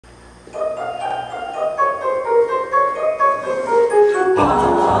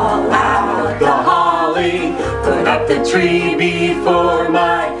All out the holly, put up the tree before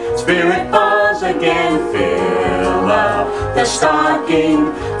my spirit falls again. Fill up the stocking,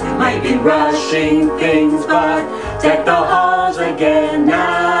 we might be rushing things, but deck the halls again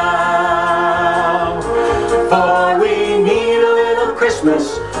now. For we need a little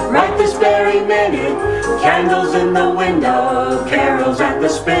Christmas right this very minute. Candles in the window, carols at the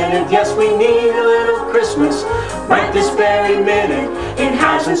spinet. Yes, we need a little Christmas right this very minute. It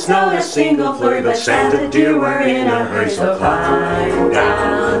hasn't snowed a single flurry, but Santa dear, we're in a hurry. So climb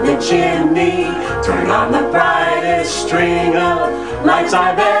down the chimney, turn on the brightest string of lights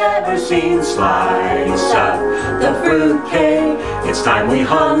I've ever seen. Slice up the fruitcake, it's time we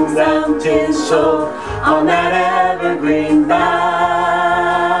hung them tinsel on that evergreen bough.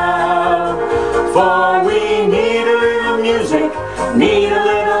 For we need a little music, need a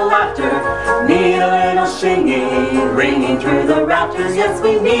little laughter, need a little singing, ringing through the rafters. Yes,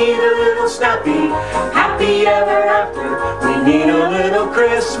 we need a little snappy, happy ever after. We need a little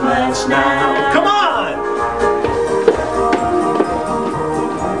Christmas now. Come on!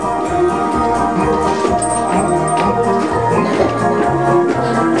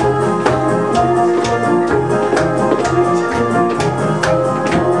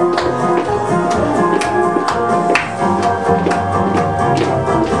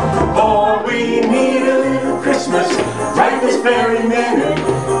 Right this very minute,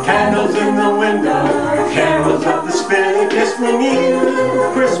 candles in the window, carols at the spinet. Yes, we need a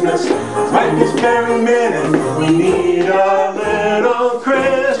little Christmas right this very minute. We need a little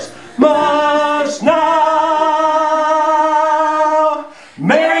Christmas.